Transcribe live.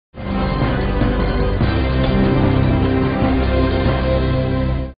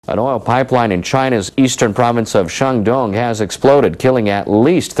An oil pipeline in China's eastern province of Qingdao has exploded, killing at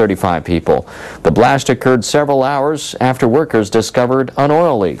least 35 people. The blast occurred several hours after workers discovered an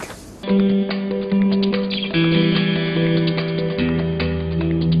oil leak.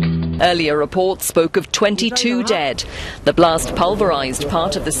 Earlier reports spoke of 22 dead. The blast pulverized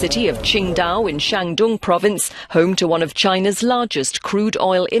part of the city of Qingdao in Shandong province, home to one of China's largest crude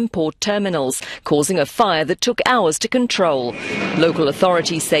oil import terminals, causing a fire that took hours to control. Local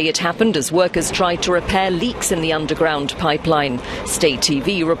authorities say it happened as workers tried to repair leaks in the underground pipeline. State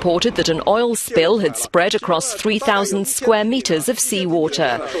TV reported that an oil spill had spread across 3,000 square meters of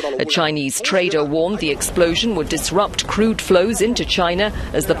seawater. A Chinese trader warned the explosion would disrupt crude flows into China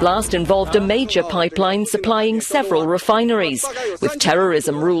as the blast involved a major pipeline supplying several refineries. With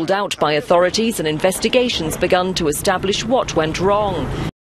terrorism ruled out by authorities and investigations begun to establish what went wrong.